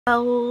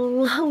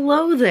Well,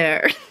 hello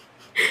there.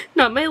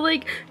 Not my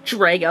like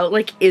drag out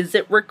like is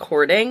it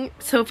recording?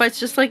 So if it's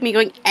just like me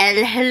going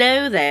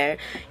hello there,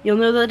 you'll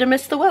know that I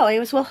missed the well.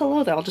 Anyways, well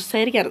hello there. I'll just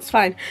say it again, it's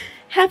fine.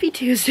 Happy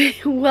Tuesday.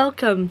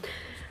 Welcome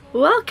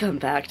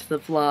back to the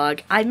vlog.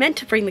 I meant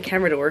to bring the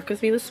camera to work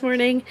with me this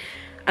morning,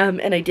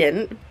 and I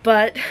didn't,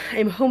 but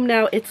I'm home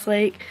now. It's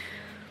like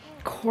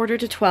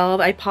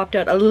 11:45. I popped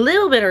out a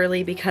little bit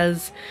early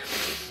because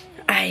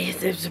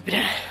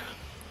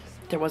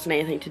there wasn't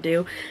anything to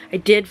do. I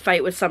did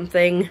fight with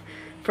something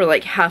for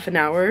like half an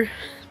hour.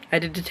 I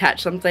had to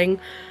detach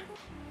something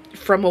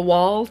from a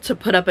wall to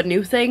put up a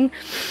new thing,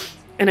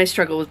 and I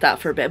struggled with that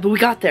for a bit, but we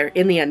got there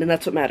in the end, and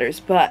that's what matters.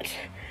 But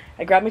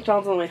I grabbed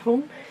McDonald's on the way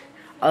home.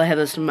 All I had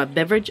was my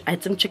beverage. I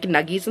had some chicken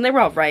nuggets, and they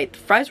were all right. The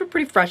fries were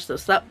pretty fresh though,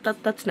 so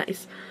that's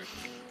nice.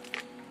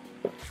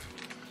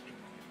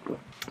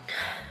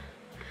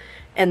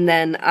 And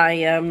then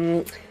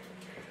I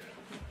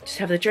just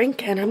have the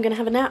drink, and I'm gonna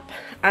have a nap.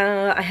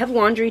 I have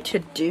laundry to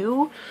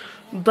do,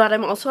 but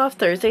I'm also off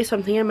Thursday, so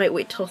I'm thinking I might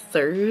wait till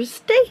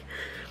Thursday.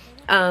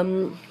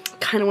 Kind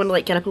of want to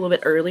like get up a little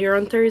bit earlier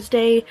on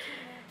Thursday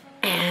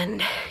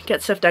and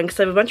get stuff done, because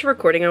I have a bunch of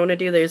recording I want to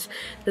do. There's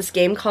this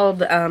game called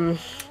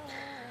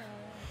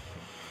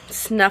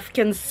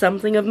Snufkin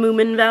something of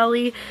Moomin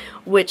Valley,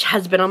 which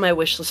has been on my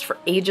wish list for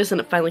ages, and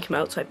it finally came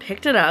out, so I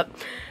picked it up.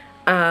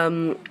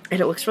 And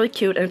it looks really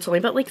cute, and it's only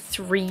about like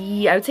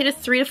 3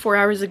 to 4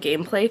 hours of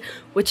gameplay,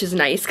 which is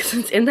nice because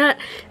it's in that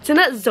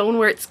zone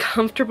where it's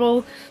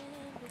comfortable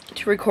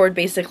to record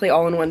basically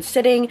all in one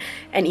sitting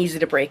and easy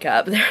to break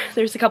up.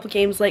 There's a couple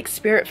games like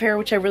Spiritfarer,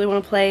 which I really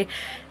want to play,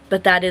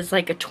 but that is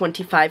like a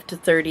 25 to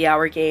 30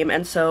 hour game,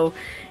 and so,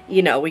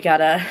 you know, we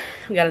gotta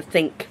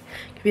think,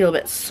 be a little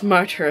bit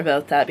smarter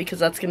about that, because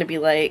that's gonna be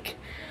like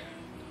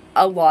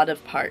a lot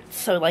of parts.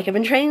 So like I've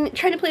been trying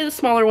to play the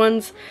smaller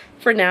ones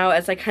for now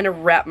as I kind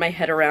of wrap my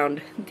head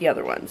around the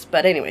other ones.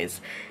 But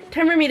anyways,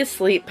 time for me to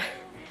sleep,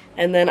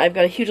 and then I've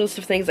got a huge list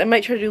of things. I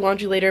might try to do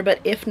laundry later, but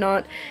if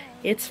not,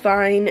 it's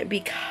fine,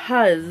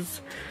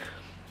 because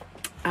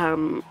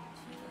like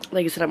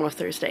I said, I'm off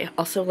Thursday.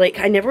 Also, like,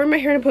 I never wear my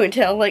hair in a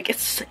ponytail. Like,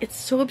 it's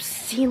so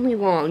obscenely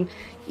long,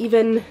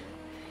 even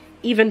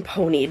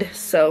ponied.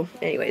 So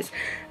anyways,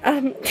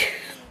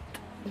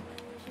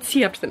 see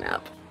you after the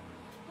nap.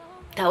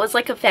 That was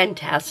like a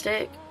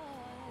fantastic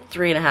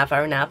 3.5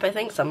 hour nap, I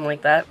think, something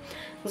like that.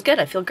 It was good.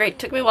 I feel great. It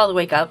took me a while to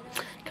wake up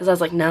because I was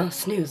like, no,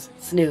 snooze.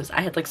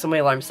 I had like so many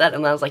alarms set,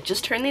 and I was like,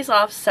 just turn these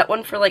off, set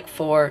one for like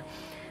 4,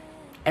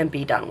 and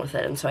be done with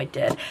it. And so I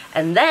did.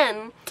 And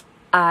then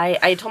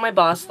I told my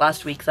boss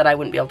last week that I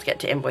wouldn't be able to get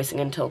to invoicing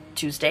until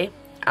Tuesday,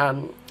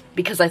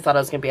 because I thought I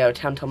was going to be out of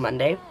town till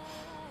Monday.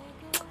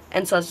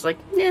 And so I was like,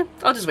 yeah,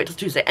 I'll just wait till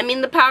Tuesday. I mean,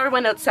 the power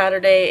went out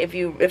Saturday. If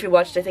you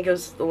watched, I think it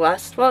was the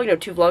last, well, you know,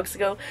 2 vlogs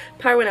ago.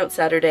 Power went out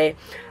Saturday.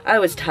 I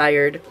was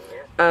tired.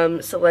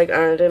 So like,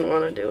 I didn't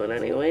want to do it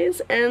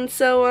anyways. And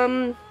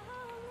so,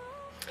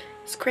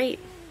 it's great.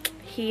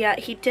 He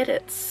did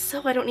it.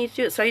 So I don't need to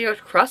do it. So I have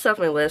to cross it off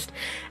my list.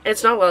 And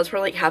it's not well, it's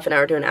probably like half an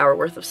hour to an hour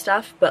worth of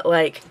stuff. But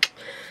like,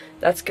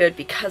 that's good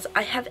because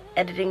I have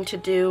editing to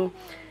do.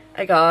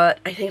 I got,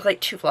 I think,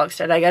 like 2 vlogs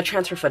started. I got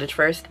transfer footage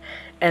first,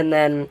 and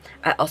then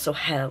I also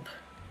have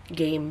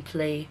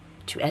gameplay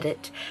to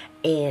edit,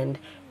 and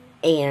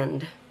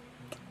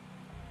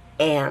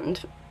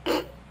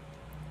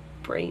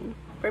brain,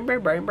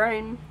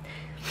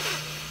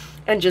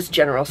 and just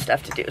general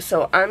stuff to do.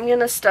 So I'm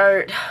gonna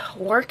start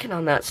working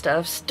on that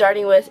stuff,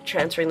 starting with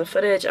transferring the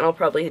footage, and I'll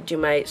probably do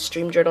my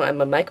stream journal and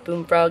my mic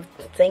boom frog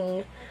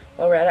thing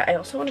while we're at it. I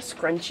also want a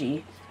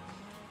scrunchie,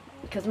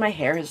 because my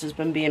hair has just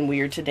been being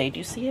weird today. Do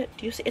you see it?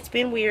 Do you see? It's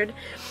being weird.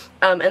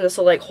 And this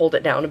will like hold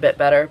it down a bit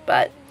better.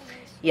 But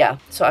yeah,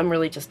 so I'm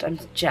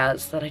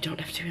jazzed that I don't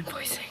have to do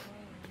invoicing.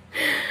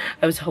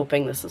 I was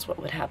hoping this is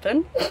what would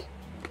happen.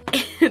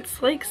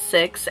 It's like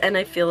 6 and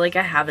I feel like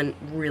I haven't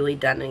really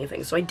done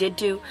anything. So I did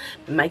do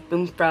my mic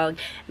boom frog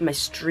and my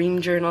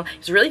stream journal.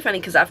 It's really funny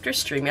because after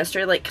stream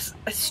yesterday, like, 'cause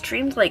I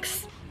streamed like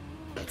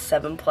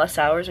 7+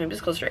 hours, maybe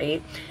it's closer to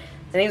 8.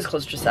 I think it's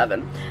closer to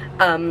 7.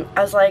 I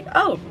was like,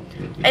 oh,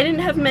 I didn't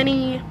have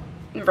many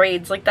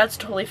raids, like that's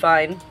totally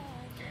fine.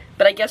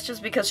 But I guess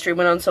just because stream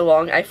went on so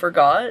long, I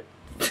forgot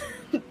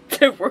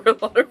there were a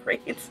lot of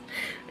raids.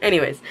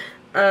 Anyways,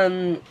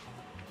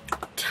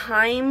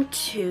 time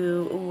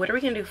to, what are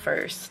we gonna do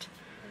first?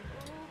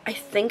 I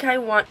think I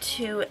want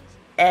to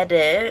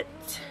edit,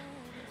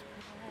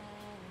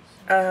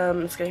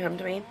 it's gonna come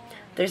to me.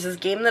 There's this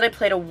game that I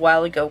played a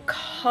while ago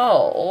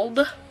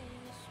called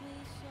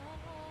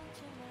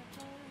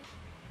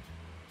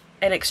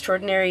An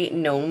Extraordinary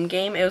Gnome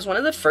Game. It was one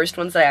of the first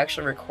ones I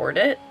actually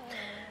recorded.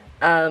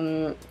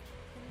 But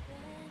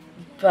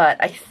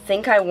I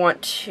think I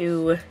want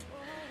to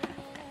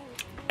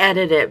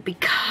edit it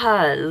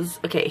because,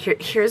 okay,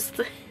 here's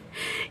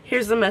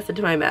the method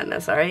to my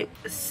madness, alright?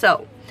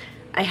 So,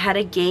 I had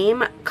a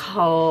game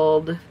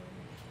called,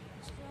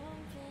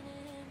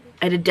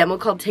 I had a demo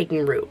called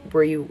Taking Root,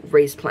 where you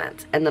raise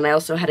plants. And then I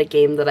also had a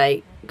game that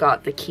I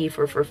got the key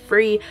for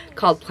free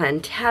called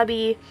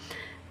Plantabby.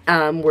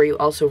 where you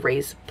also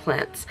raise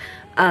plants.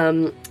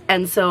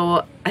 And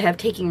so I have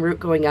Taking Root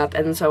going up,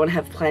 and so I want to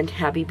have Plant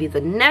Happy be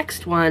the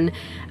next one,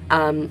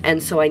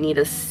 and so I need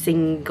a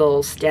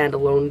single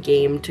standalone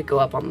game to go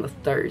up on the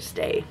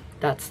Thursday.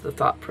 That's the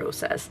thought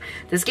process.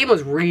 This game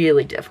was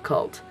really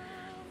difficult.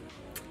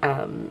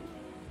 It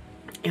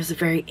was a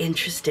very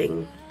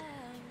interesting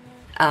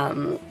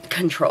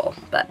control,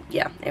 but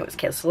yeah, it was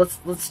okay. So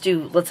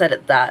let's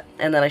edit that,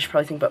 and then I should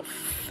probably think about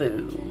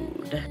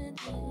food.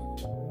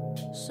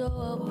 So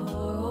I'll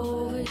pour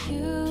over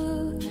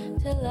you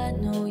till I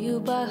know you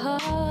by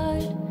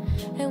heart.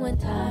 And when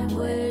time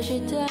wears you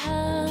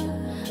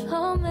down,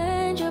 I'll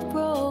mend your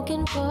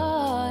broken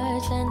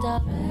parts. And I'll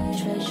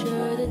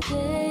treasure the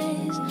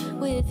days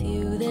with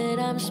you that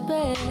I'm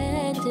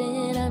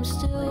spending. I'm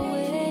still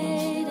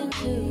waiting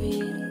to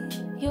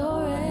read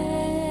your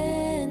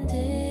ending.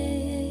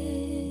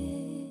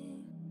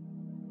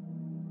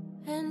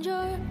 And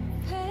your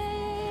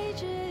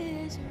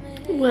pages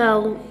may...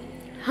 Well,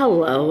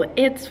 hello,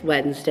 it's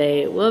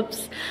Wednesday.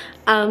 Whoops.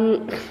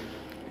 I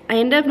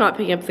ended up not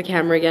picking up the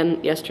camera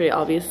again yesterday,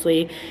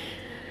 obviously.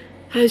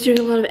 I was doing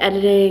a lot of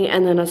editing,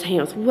 and then I was hanging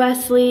out with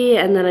Wesley,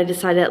 and then I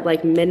decided at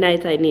like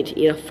midnight that I need to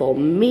eat a full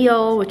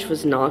meal, which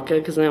was not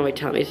good, because now my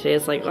tummy today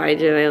is like, why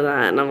did I do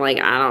that? And I'm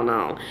like, I don't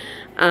know.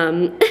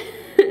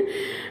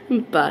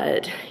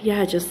 But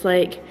yeah, just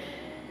like,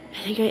 I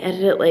think I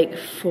edited like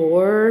 3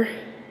 or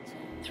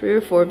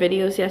 4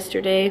 videos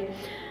yesterday.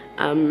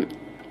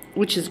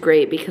 Which is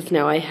great because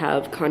now I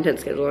have content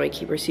scheduled on my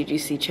Keeper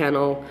CGC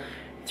channel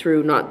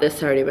through not this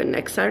Saturday but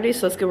next Saturday,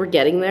 so that's good, we're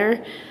getting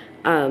there.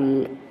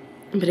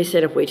 But I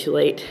stayed up way too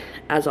late,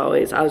 as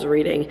always. I was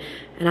reading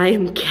and I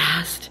am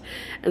gassed,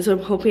 and so I'm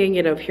hoping I can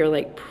get up here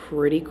like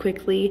pretty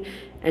quickly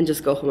and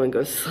just go home and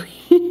go to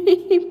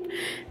sleep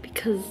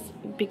because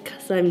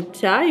I'm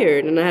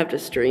tired and I have to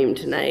stream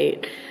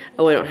tonight.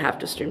 Oh, I don't have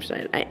to stream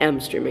tonight, I am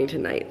streaming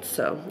tonight.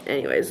 So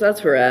anyways,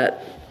 that's where we're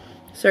at.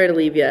 Sorry to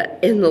leave you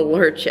in the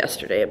lurch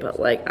yesterday, but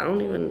like I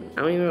don't even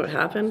know what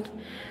happened.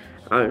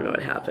 I don't even know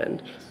what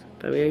happened.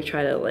 But I'm gonna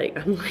try to like,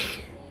 I'm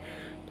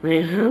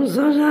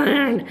so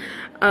tired.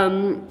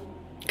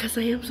 Cause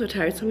I am so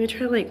tired, so I'm gonna try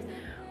to like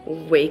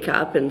wake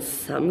up in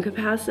some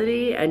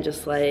capacity and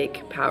just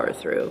like power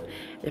through.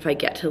 If I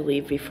get to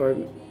leave before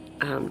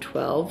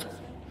 12,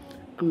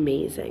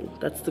 amazing.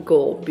 That's the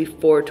goal,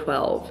 before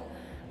 12.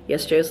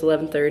 Yesterday was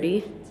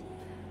 11:30.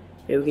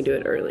 Maybe we can do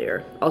it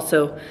earlier.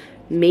 Also,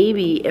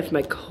 maybe if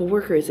my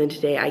coworker is in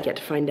today, I get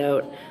to find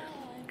out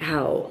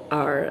how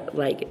our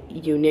like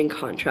union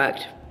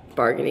contract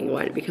bargaining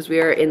went, because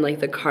we are in like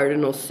the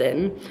cardinal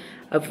sin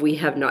of we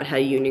have not had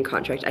a union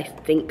contract, I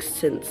think,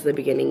 since the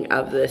beginning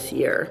of this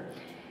year.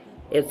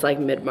 It's like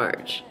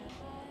mid-March.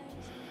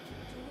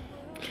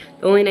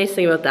 The only nice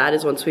thing about that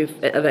is once we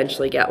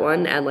eventually get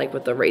one, and like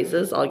with the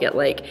raises, I'll get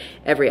like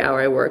every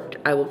hour I worked,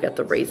 I will get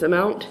the raise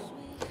amount.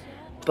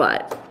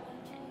 But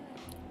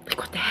like,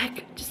 what the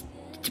heck?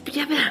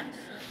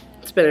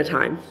 It's been a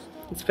time.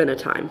 It's been a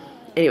time.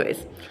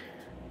 Anyways,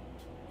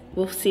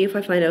 we'll see if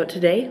I find out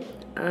today.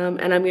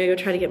 And I'm gonna go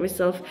try to get this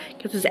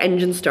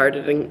engine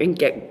started and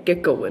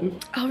get going.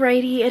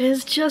 Alrighty, it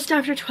is just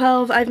after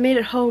 12. I've made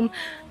it home.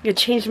 I'm gonna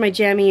change my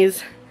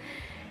jammies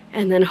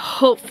and then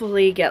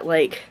hopefully get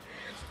like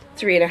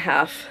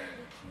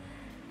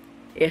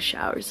 3.5-ish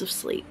hours of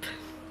sleep.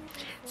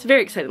 It's a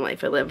very exciting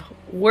life I live.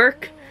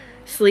 Work,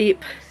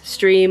 sleep,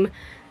 stream,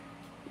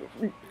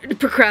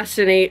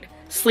 procrastinate,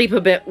 sleep a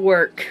bit,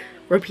 work,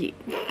 repeat.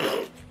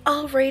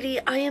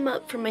 Alrighty, I am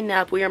up from my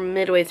nap. We are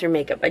midway through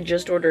makeup. I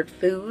just ordered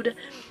food.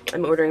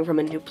 I'm ordering from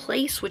a new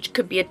place, which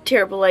could be a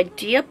terrible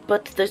idea,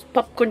 but there's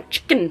popcorn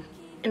chicken,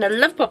 and I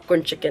love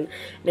popcorn chicken,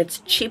 and it's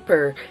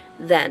cheaper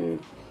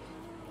than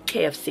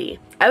KFC.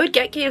 I would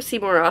get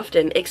KFC more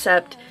often,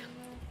 except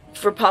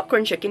for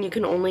popcorn chicken, you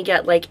can only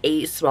get like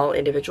a small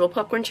individual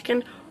popcorn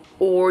chicken,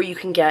 or you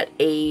can get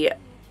a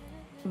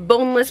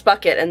boneless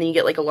bucket and then you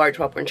get like a large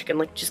popcorn chicken.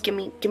 Like, just give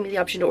me the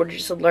option to order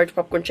just a large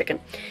popcorn chicken.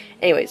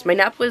 Anyways, my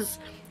nap was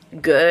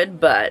good,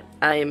 but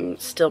I'm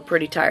still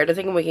pretty tired. I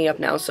think I'm waking up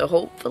now, so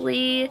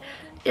hopefully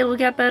it'll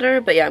get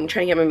better. But yeah, I'm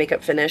trying to get my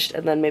makeup finished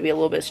and then maybe a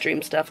little bit of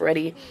stream stuff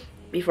ready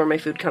before my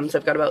food comes.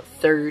 I've got about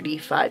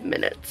 35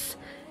 minutes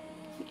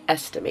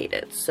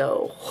estimated,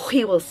 so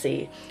we will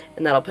see.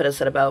 And that'll put us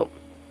at about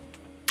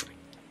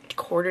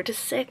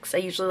 5:45. I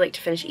usually like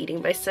to finish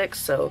eating by 6,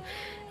 so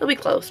it'll be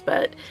close,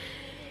 but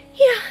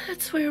yeah,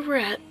 that's where we're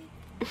at.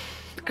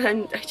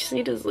 And I just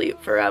need to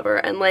sleep forever,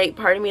 and like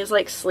part of me is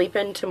like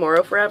sleeping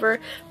tomorrow forever,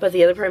 but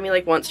the other part of me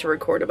like wants to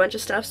record a bunch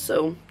of stuff,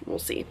 so we'll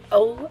see.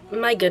 Oh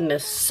my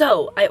goodness.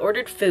 So I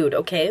ordered food,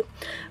 okay?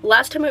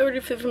 Last time I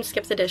ordered food from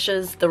Skip the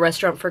Dishes, the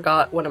restaurant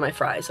forgot one of my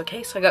fries,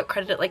 okay? So I got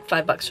credited like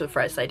 $5 for the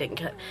fries that I didn't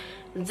get.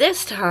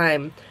 This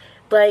time,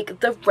 like,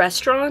 the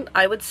restaurant,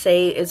 I would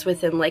say, is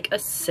within like a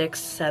 6,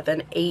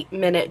 7, 8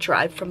 minute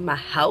drive from my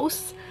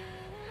house.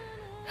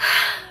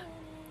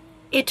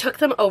 It took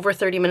them over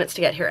 30 minutes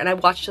to get here, and I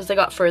watched as they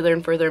got further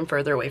and further and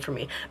further away from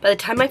me. By the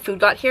time my food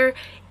got here,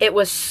 it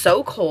was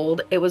so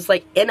cold. It was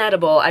like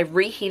inedible. I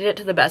reheated it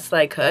to the best that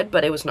I could,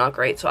 but it was not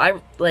great. So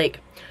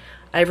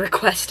I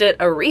requested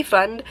a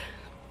refund,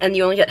 and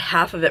you only get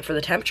half of it for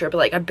the temperature, but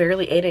like I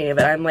barely ate any of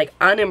it. I'm like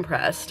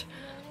unimpressed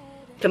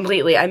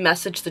completely. I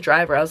messaged the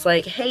driver. I was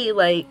like, hey,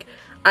 like,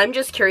 I'm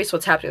just curious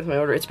what's happening with my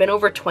order. It's been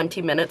over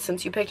 20 minutes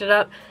since you picked it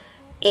up,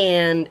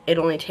 and it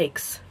only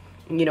takes,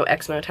 you know,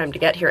 X amount of time to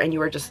get here, and you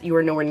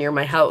were nowhere near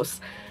my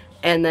house.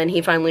 And then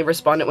he finally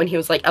responded when he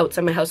was like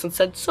outside my house and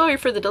said, sorry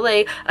for the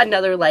delay,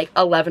 another like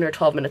 11 or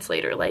 12 minutes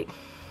later. Like,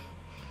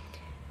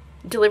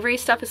 delivery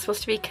stuff is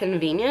supposed to be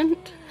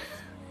convenient.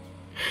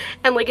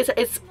 And like I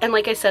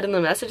said in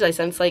the message I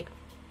sent, it's like,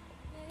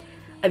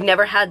 I've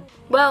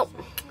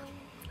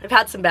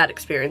had some bad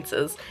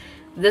experiences.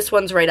 This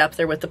one's right up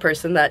there with the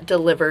person that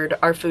delivered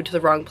our food to the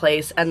wrong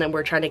place, and then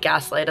we're trying to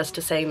gaslight us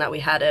to saying that we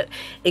had it,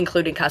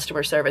 including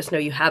customer service. No,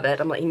 you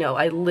haven't. I'm like, no,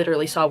 I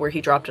literally saw where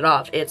he dropped it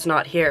off. It's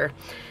not here,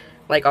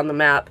 like on the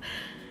map.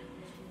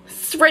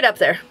 It's right up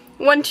there.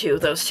 1, 2,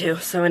 those two.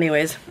 So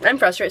anyways, I'm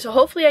frustrated. So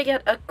hopefully I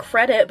get a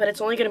credit, but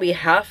it's only going to be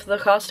half the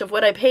cost of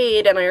what I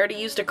paid, and I already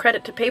used a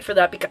credit to pay for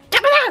that because...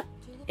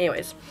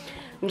 Anyways,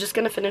 I'm just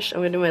going to finish. I'm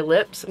going to do my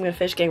lips. I'm going to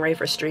finish getting ready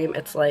for stream.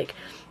 It's like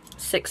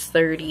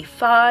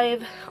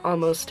 6:35,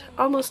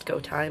 almost go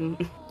time.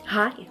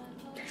 Hi,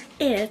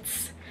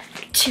 it's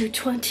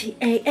 2:20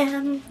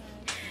 a.m.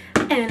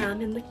 and I'm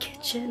in the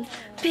kitchen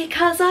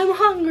because I'm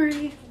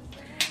hungry.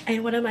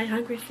 And what am I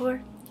hungry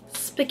for?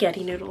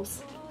 Spaghetti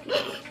noodles.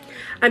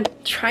 I'm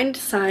trying to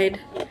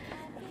decide.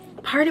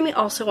 Part of me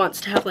also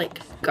wants to have like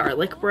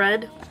garlic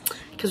bread,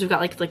 because we've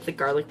got like the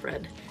garlic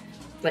bread,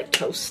 like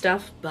toast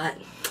stuff, but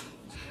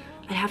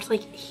I have to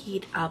like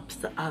heat up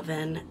the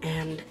oven,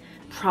 and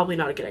probably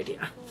not a good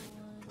idea.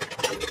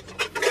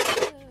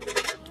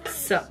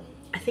 So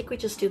I think we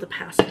just do the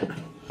pasta.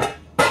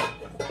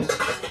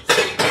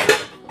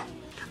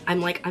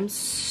 I'm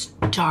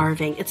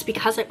starving. It's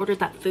because I ordered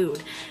that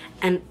food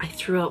and I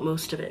threw out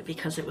most of it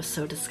because it was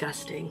so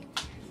disgusting.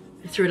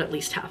 I threw out at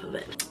least half of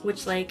it,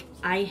 which, like,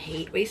 I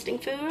hate wasting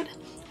food.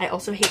 I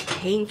also hate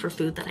paying for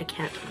food that I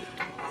can't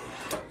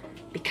eat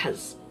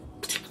because,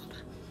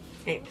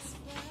 anyways.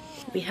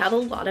 We have a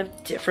lot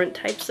of different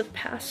types of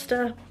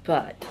pasta,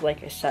 but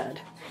like I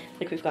said,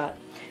 like we've got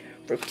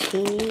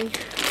rotini,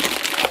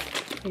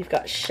 we've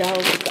got shells,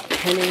 we've got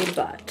penne,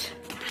 but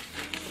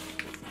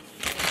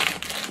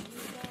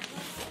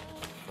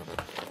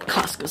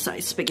Costco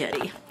size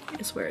spaghetti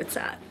is where it's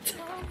at.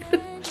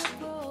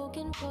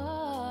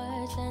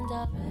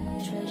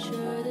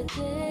 Treasure the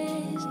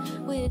days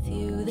with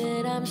you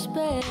that I'm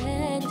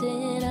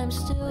spending. I'm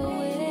still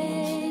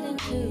waiting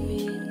to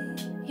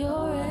read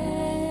your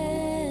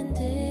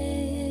ending,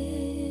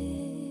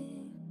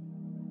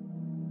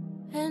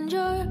 and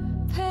your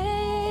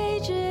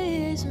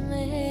pages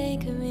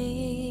make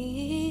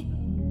me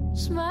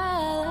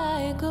smile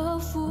like a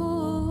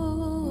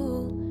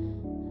fool.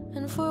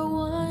 And for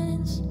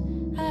once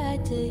I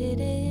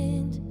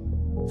didn't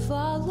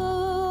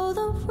follow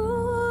the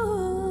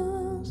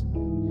rules.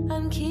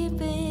 I'm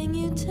keeping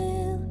you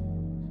till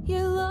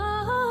you're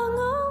long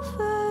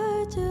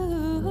overdue.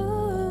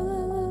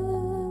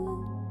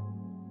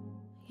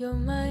 You're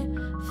my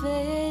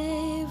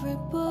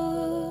favorite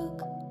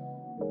book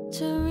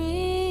to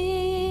read.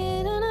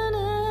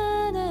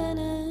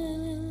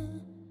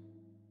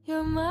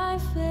 You're my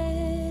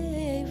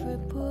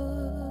favorite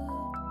book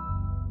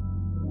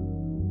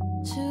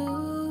to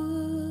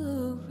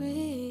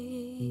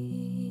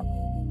read.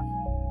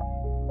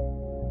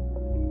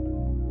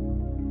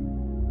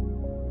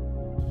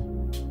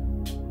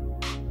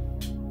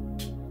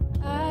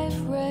 I've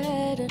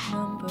read a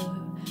number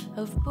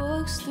of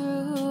books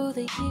through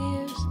the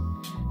years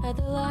at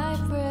the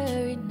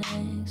library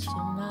next to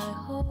my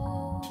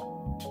home.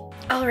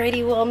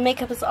 Alrighty, well,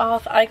 makeup is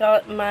off. I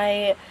got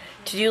my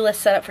to-do list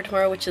set up for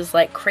tomorrow, which is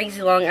like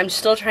crazy long. I'm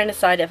still trying to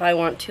decide if I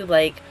want to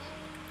like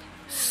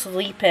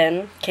sleep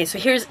in. Okay, so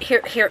here's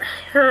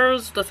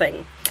the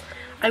thing.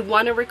 I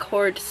want to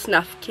record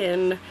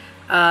Snufkin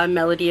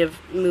Melody of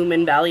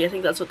Moomin Valley. I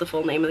think that's what the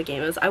full name of the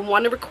game is. I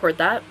want to record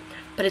that,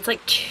 but it's like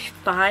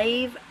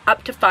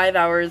up to 5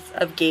 hours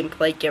of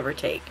gameplay, give or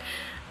take.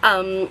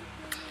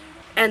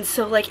 And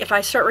so, like, if I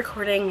start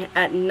recording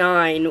at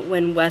 9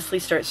 when Wesley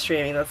starts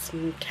streaming, that's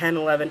 10,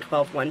 11,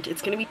 12, 1,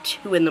 it's going to be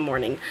 2 in the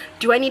morning.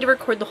 Do I need to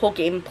record the whole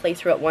game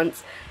playthrough at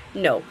once?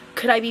 No.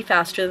 Could I be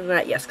faster than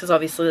that? Yes, because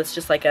obviously that's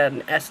just like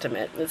an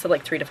estimate. It's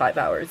like 3 to 5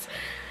 hours.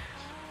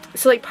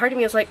 So, like, part of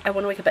me is like, I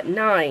want to wake up at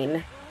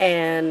 9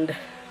 and,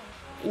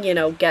 you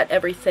know, get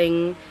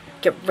everything,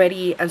 get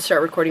ready and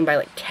start recording by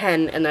like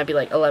 10, and that'd be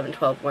like 11,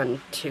 12,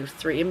 1, 2,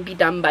 3, and be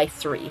done by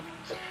 3.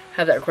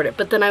 Have that recorded.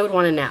 But then I would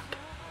want to nap.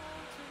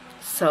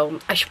 So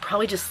I should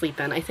probably just sleep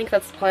in. I think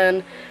that's the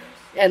plan,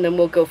 and then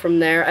we'll go from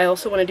there. I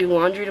also want to do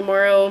laundry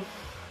tomorrow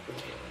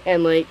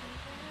and like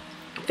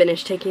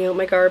finish taking out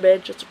my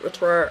garbage.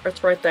 It's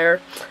right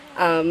there.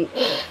 I'm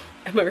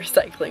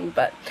recycling,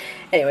 but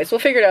anyways, we'll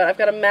figure it out. I've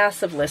got a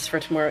massive list for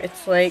tomorrow.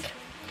 It's like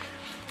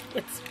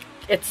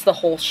it's the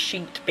whole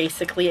sheet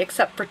basically,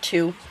 except for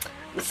 2.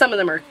 Some of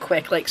them are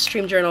quick, like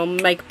Stream Journal,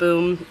 Mic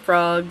Boom,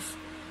 Frogs,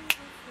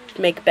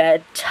 Make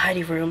Bed,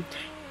 Tidy Room,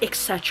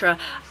 etc.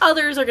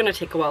 Others are gonna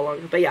take a while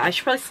longer, but yeah, I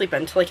should probably sleep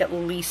until like at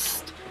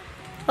least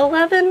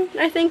 11,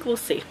 I think. We'll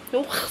see.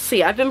 We'll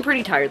see. I've been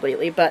pretty tired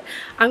lately, but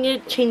I'm gonna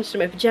change to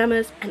my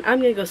pajamas and I'm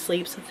gonna go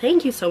sleep. So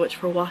thank you so much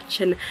for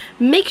watching.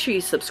 Make sure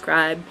you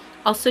subscribe.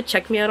 Also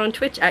check me out on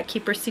Twitch at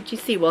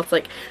KeeperCGC. Well, it's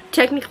like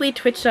technically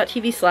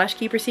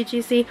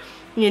twitch.tv/KeeperCGC.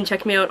 You can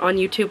check me out on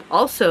YouTube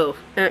also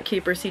at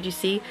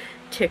KeeperCGC,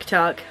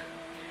 TikTok,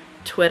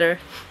 Twitter,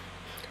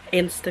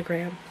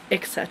 Instagram,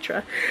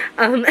 etc.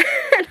 And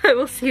I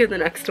will see you in the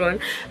next one.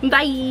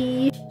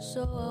 Bye!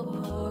 So I'll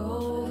pour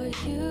over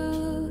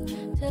you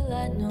till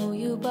I know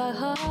you by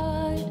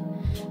heart.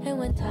 And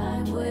when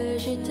time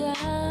wears you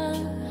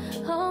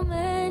down, I'll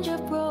mend your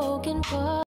broken part.